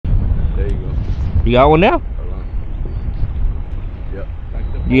You got one now? Yep.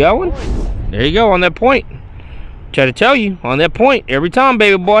 You got one? There you go, on that point. Try to tell you, on that point, every time,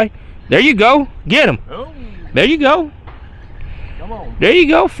 baby boy. There you go. Get him. Oh. There you go. Come on. There you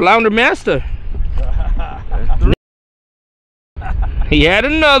go, Flounder master. He had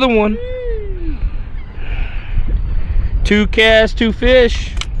another one. 2 casts, 2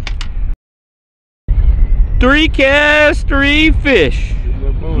 fish. 3 casts, 3 fish.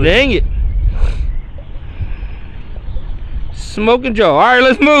 Dang it. Smoking Joe. All right,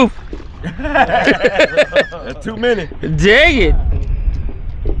 let's move. That's too many. Dang it.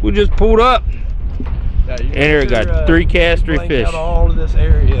 We just pulled up. And here we got 3 casts, 3 fish. Out all of this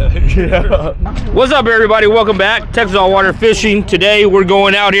area. What's up, everybody? Welcome back. Texas Allwater Fishing. Today we're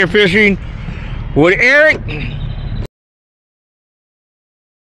going out here fishing with Eric,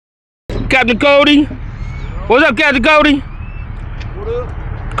 Captain Cody. What's up, Captain Cody? What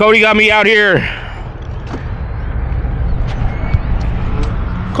up? Cody got me out here.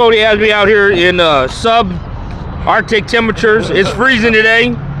 Cody has me out here in sub-Arctic temperatures. It's freezing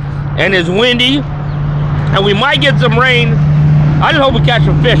today, and it's windy, and we might get some rain. I just hope we catch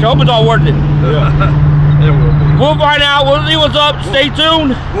some fish. I hope it's all worth it. Yeah, it will be. We'll find out. We'll see what's up. Stay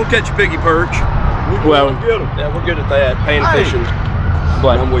tuned. We'll catch a piggy perch. Well, Get 'em. Yeah, we're good at that. Pan fishing.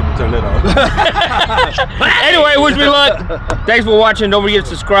 But I'm waiting to turn that off. anyway, wish me luck. Thanks for watching. Don't forget to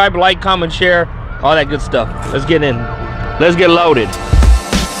subscribe, like, comment, share, all that good stuff. Let's get in. Let's get loaded.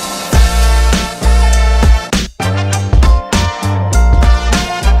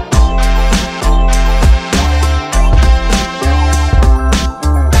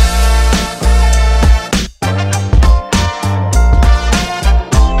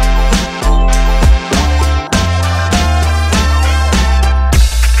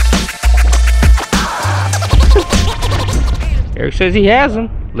 Eric says he has them.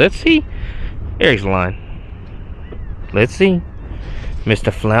 Let's see. Eric's lying. Let's see.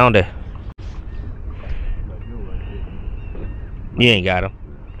 Mr. Flounder. You ain't got him.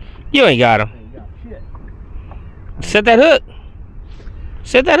 You ain't got him. Set that hook.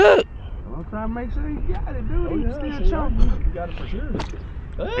 Set that hook. I'm trying to make sure he got it, dude. He's still chomping. You got it for sure.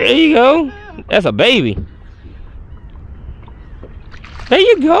 There you go. That's a baby. There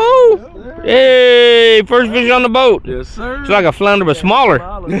you go. Hey, first fish on the boat. Yes, sir. It's like a flounder, but smaller.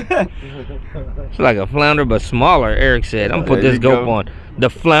 It's like a flounder, but smaller, Eric said. I'm gonna put this dope on. The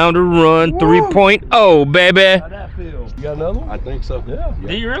Flounder Run 3.0, baby. How'd that feel? You got another one? I think so. Yeah.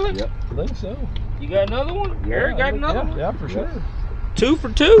 Do you really? Yep. I think so. You got another one? Yeah, Eric got another one? Yeah, for sure. 2 for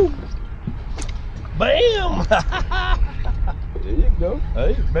 2. Bam! There you go.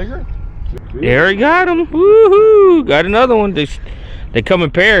 Hey, it's bigger. Eric got him. Woohoo! Got another one. They come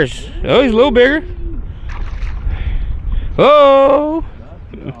in pairs. Oh, he's a little bigger. Oh!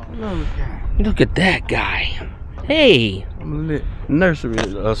 Look at that guy. Hey! Nursery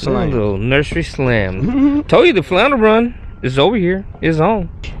slam. Little nursery slam. Told you the Flounder Run is over here. It's on.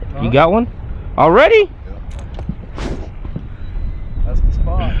 You got one already? That's the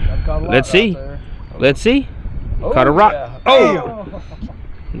spot. Let's see. Let's see. Oh, Caught a rock. yeah. Oh!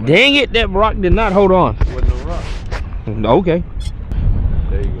 Dang it! That rock did not hold on. Wasn't a rock. Okay.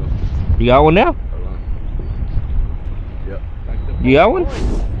 There you go. You got one now? Yep. You got one?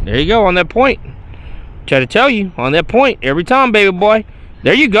 There you go, on that point. Try to tell you, on that point, every time, baby boy.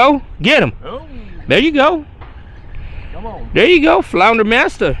 There you go. Get him. Oh. There you go. Come on. There you go, Flounder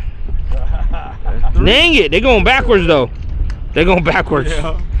master. Dang it, they're going backwards though. They're going backwards.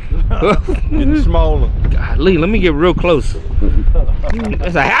 Yeah. Getting smaller. Golly, let me get real close.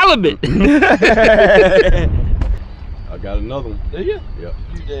 That's a halibut. I got another one. Do you? Yep.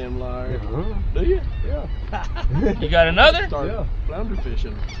 You damn liar. Do you? Yeah. You got another? Yeah. Flounder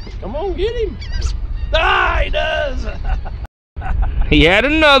fishing. Come on, get him. Ah, he does. He had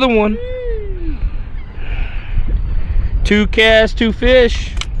another one. 2 casts, 2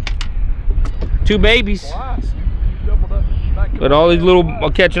 fish. 2 babies. But all these little,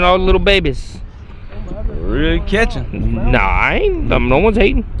 catching all the little babies. Really catching? Nah, I ain't. No one's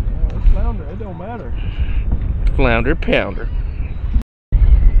hating. Flounder, it don't matter. Flounder pounder.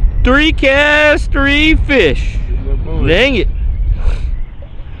 3 casts, 3 fish. Dang it.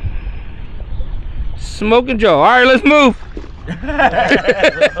 Smoking Joe. All right, let's move.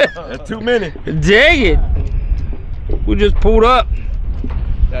 That's too many. Dang it. We just pulled up.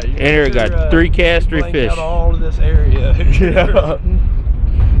 Yeah, and here we got 3 casts, 3 fish. Out all of this area. Yeah.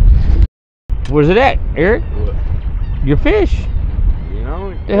 Where's it at, Eric? What? Your fish. You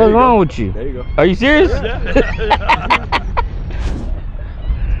know, What the hell's wrong with you? There you go. Are you serious?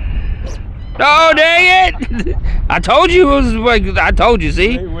 Oh, dang it! I told you it was like, I told you,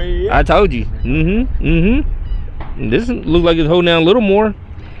 see? I told you. This look like it's holding down a little more.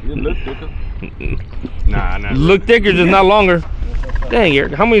 It look thicker. Nah. Look thicker, just not longer. Dang,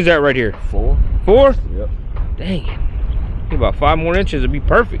 Eric, how many is that right here? 4. 4? Yep. Dang it. Need about 5 more inches, it'd be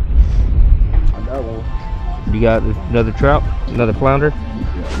perfect. I got one. You got another trout? Another flounder? Yeah,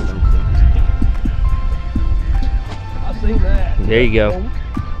 I seen that. There you go.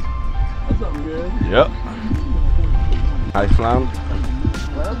 That's something good. Yep. Nice flounder.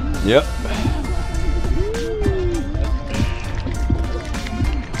 Yep.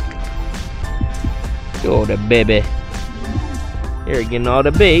 Oh, the baby. Here, getting all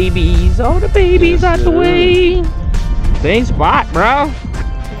the babies out the way. Same spot, bro.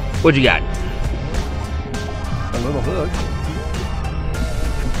 What you got? A little hook.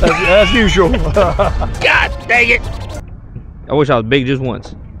 As usual. God dang it. I wish I was big just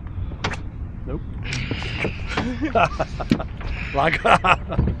once. Nope. Like.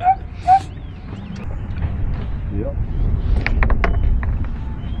 Yep.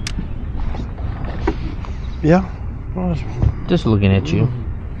 Yeah. Just looking at you.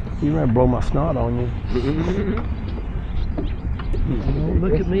 You might blow my snot on you. Oh,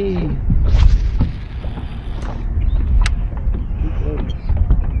 look at me.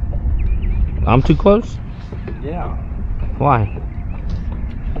 I'm too close? Yeah. Why?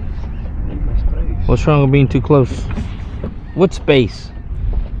 What's wrong with being too close? What space?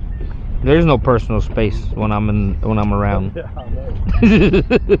 There's no personal space when I'm around. Yeah, I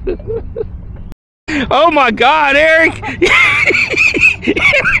know. Oh my God, Eric!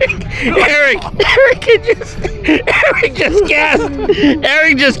 Eric just cast.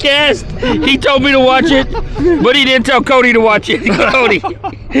 Eric just cast. He told me to watch it, but he didn't tell Cody to watch it. Cody,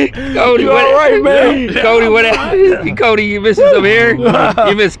 You all right, man? Cody, what happened? Cody, you missing some hair?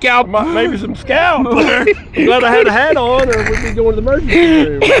 You missed scalp? Maybe some scalp. Glad I had a hat on, or we'd be going to the emergency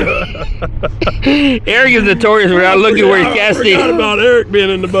room. Eric is notorious for not looking where he's casting. I forgot about Eric being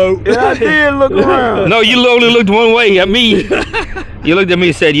in the boat. Yeah, I did look around. No, you only looked one way at me. You looked at me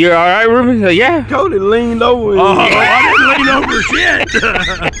and said, "You're all right, Ruben?" I said, "Yeah." Cody leaned over. Oh, I didn't lean over shit.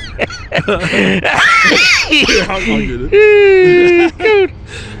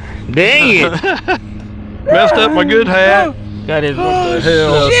 Dang it. Messed up my good hat. Got his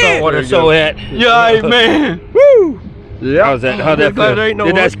hell, saltwater so hat. Yeah, man. Woo. Yeah. How's that? How'd that feel?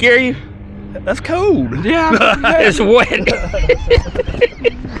 Did that scare you? That's cold. Yeah. It's wet.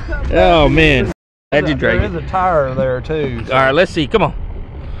 Oh, man. How'd you drag it? There is a tire there, too. So. All right, let's see. Come on.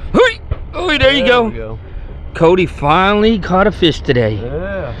 Oh, there you go. Cody finally caught a fish today.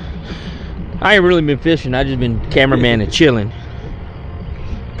 Yeah. I ain't really been fishing. I just been cameraman and chilling.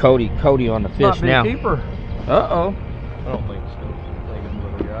 Cody on the fish now. Keeper. Uh-oh. I don't think so. I think it's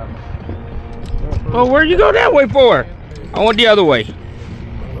another guy. Well, where'd you go that way for? I went the other way.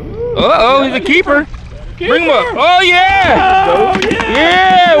 Uh-oh, he's a keeper. Bring him up. Oh, yeah. Oh, yeah.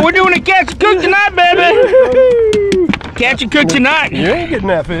 Yeah, we're doing a catch and cook tonight, baby. Catch and cook tonight. You ain't getting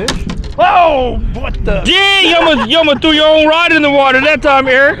that fish. Oh, what the? Yeah, you almost threw your own rod in the water that time,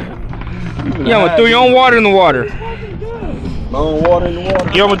 Eric. You almost threw your own water in the water. My own water in the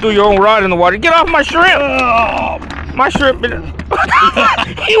water. You almost threw your own rod in the water. Get off my shrimp. My shrimp.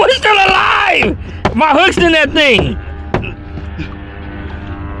 He was still alive. My hook's in that thing.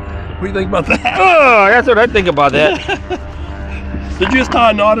 What do you think about that? Oh, that's what I think about that. Did you just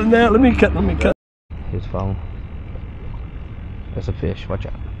tie a knot in that? Let me cut. His phone. That's a fish. Watch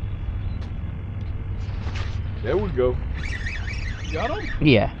out. There we go. Got him?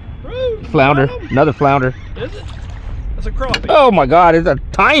 Yeah. Flounder. Another flounder. Is it? That's a crappie. Oh my God, it's a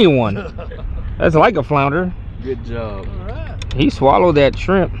tiny one. That's like a flounder. Good job. All right. He swallowed that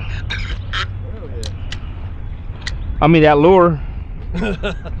shrimp. I mean that lure.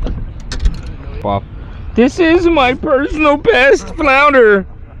 This is my personal best flounder.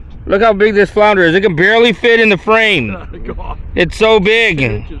 Look how big this flounder is. It can barely fit in the frame. It's so big.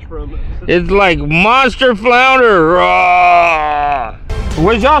 It's like monster flounder.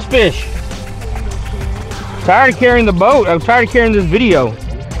 Where's y'all's fish? Tired of carrying the boat. I'm tired of carrying this video.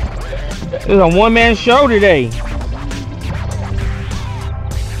 This is a one-man show today.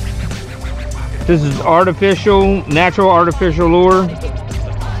 This is natural artificial lure.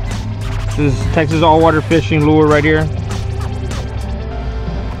 This is TexasAllWaterFishing lure right here.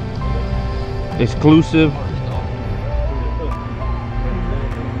 Exclusive.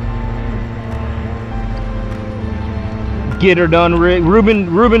 Get her done rig.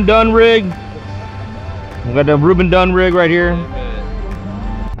 Ruben Dunn rig. We got the Ruben Dunn rig right here.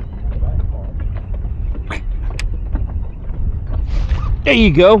 There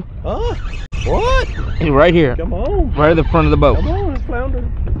you go. Huh? What? Right here. Come on. Right at the front of the boat. Come on, it's flounder.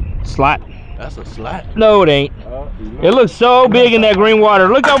 Slat. That's a slat. No, it ain't. It looks so big in that green water.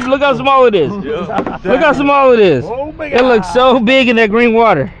 Look how small it is. Yeah. Look how small it is. Oh, big It looks so big in that green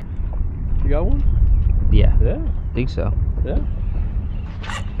water. You got one? Yeah. Yeah. I think so. Yeah.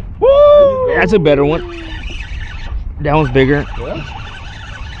 Woo! That's a better one. That one's bigger. Yeah.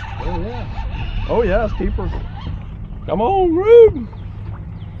 Oh yeah. Oh yeah, it's keeper. Come on, Rube.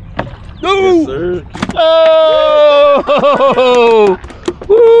 No. Yes, sir. Oh!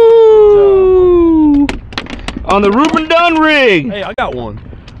 Woo! On the Reuben Dunn rig. Hey, I got one.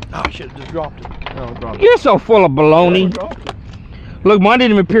 Oh, I should have just dropped it. No, I dropped it. You're so full of baloney. Yeah, Look, mine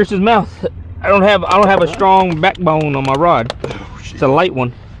didn't even pierce his mouth. I don't have a strong backbone on my rod. Oh, it's a light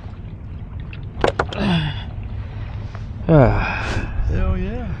one. Hell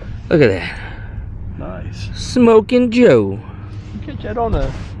yeah. Look at that. Nice. Smoking Joe. You catch that on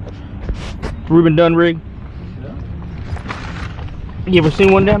the Reuben Dunn rig. Yeah. You ever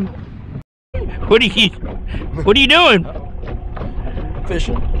seen one of them? What are you doing?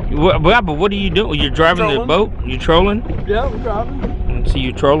 Fishing. But what are you doing? You're driving the boat? You trolling? Yeah, we're driving. See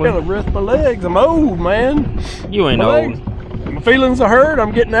you trolling? Gotta rest my legs. I'm old, man. You ain't old. My feelings are hurt.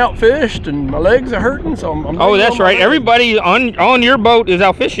 I'm getting out fished, and my legs are hurting. So I'm oh, that's right. Everybody on your boat is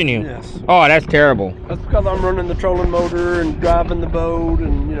out fishing you. Yes. Oh, that's terrible. That's because I'm running the trolling motor and driving the boat,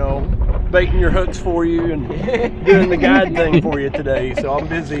 and baiting your hooks for you and doing the guide thing for you today. So I'm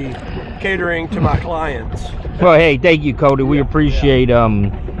busy catering to my clients. Well, hey, thank you, Cody. We appreciate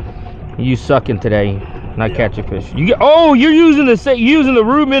you sucking today, not catching fish. You're using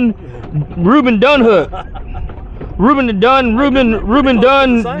the Reuben Dunn hook. Reuben Dunn rig.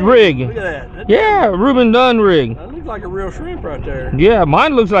 Look at that. Yeah, Reuben Dunn rig. That looks like a real shrimp right there. Yeah,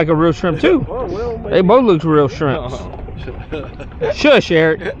 mine looks like a real shrimp too. Oh, well, They both look real shrimps. Shush,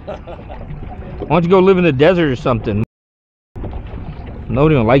 Eric. Why don't you go live in the desert or something?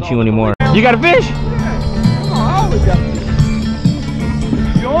 Nobody don't like you anymore. You got a fish? I always got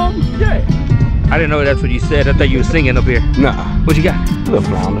fish. You on? Yeah. I didn't know that's what you said. I thought you were singing up here. Nah. What you got? Little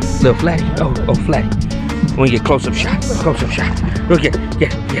flounder. Little flatty. Oh, flatty. When you get close-up shot. Close-up shot. Look at him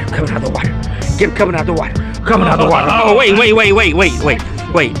coming out of the water. Get him coming out of the water. Coming out of the water. Oh, wait.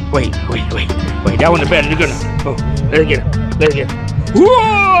 That one is better. You're gonna. Oh, let it get him.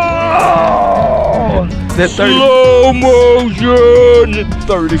 Whoa! That's slow motion.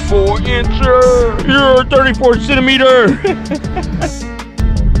 34 incher. You're 34 centimeter.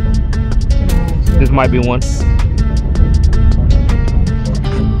 This might be one.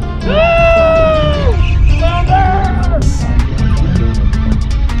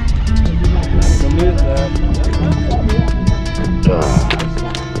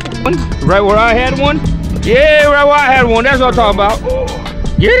 Right where I had one? Yeah, right where I had one. That's what I'm talking about.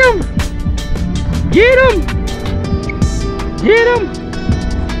 Get him! Get him! Get him!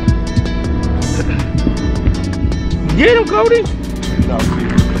 Get him, Cody!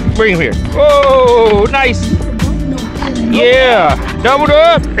 Bring him here. Oh, nice! Yeah, doubled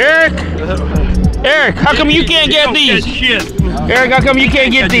up, Eric. Eric, how come you can't get these? Eric, how come you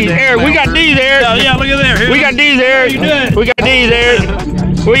can't get these? Eric, we got these, Eric. Yeah, look at there. We got these, Eric. We got these, Eric.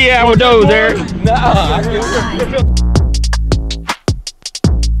 Where you at with those, Eric?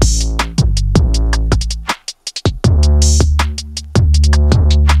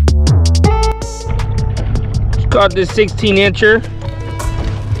 Caught this 16-incher.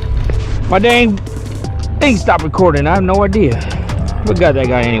 My dang thing stopped recording. I have no idea. We got that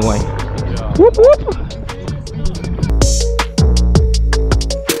guy anyway. Whoop, whoop.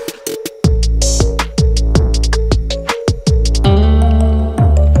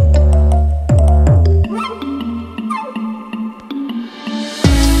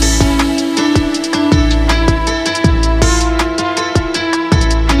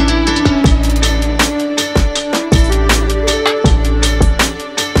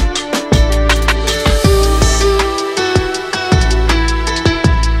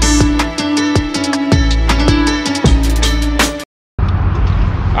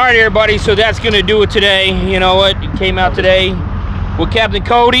 Alright everybody, so that's gonna do it today. You know what? It came out today with Captain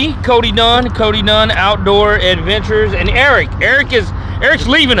Cody Dunn Outdoor Adventures, and Eric's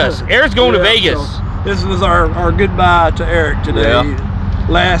leaving us. Eric's going to Vegas. So this was our goodbye to Eric today. Yeah.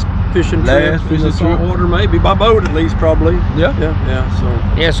 Last fishing trip in the saltwater, maybe by boat at least, probably.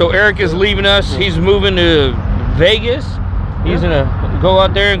 Yeah, so Eric is leaving us. He's moving to Vegas. He's gonna go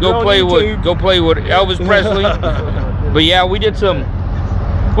out there and go play with Elvis Presley. But yeah, we did some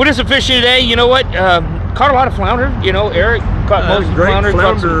fishing today. You know what? Caught a lot of flounder. You know, Eric caught most great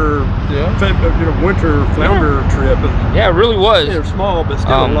flounder. Flounder, winter flounder trip. Yeah, it really was. They're small, but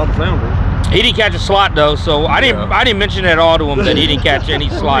still a lot of flounder. He didn't catch a slot though, so I didn't mention at all to him that he didn't catch any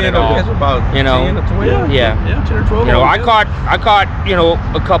slot at all. About 10 or 12. Yeah, 10 or 12. You know, I caught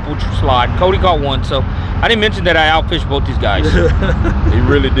a couple slot. Cody caught one, so I didn't mention that I outfished both these guys. He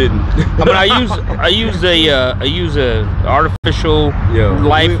really didn't. I mean, I use a artificial,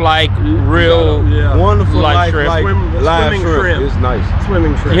 lifelike, real, wonderful live shrimp. Swimming shrimp. It's nice.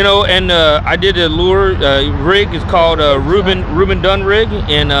 Swimming shrimp. You know, and I did a lure rig. It's called Reuben Dunn rig,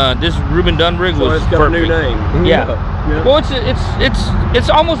 and this Reuben Dunn rig was it's got perfect. a new name. Yeah. Well, it's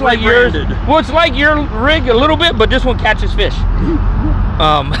almost like yours. Well, it's like your rig a little bit, but this one catches fish.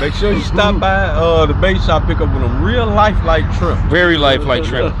 Make sure you stop by the bait shop, pick up with them real lifelike shrimp. Very lifelike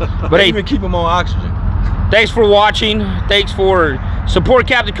shrimp. But they hey, even keep them on oxygen. Thanks for watching. Thanks for support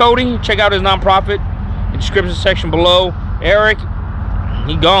Captain Cody. Check out his nonprofit in the description section below. Eric,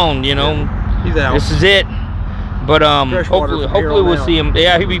 he gone. You know, he's out. This is it. But hopefully we'll see him.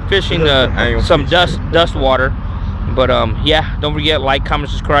 Yeah, he'll be fishing some dust water. But yeah, don't forget, like,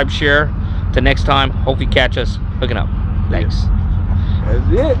 comment, subscribe, share. Till next time, hopefully catch us hooking up. Thanks.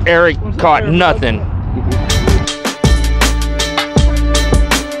 That's it. Eric caught nothing.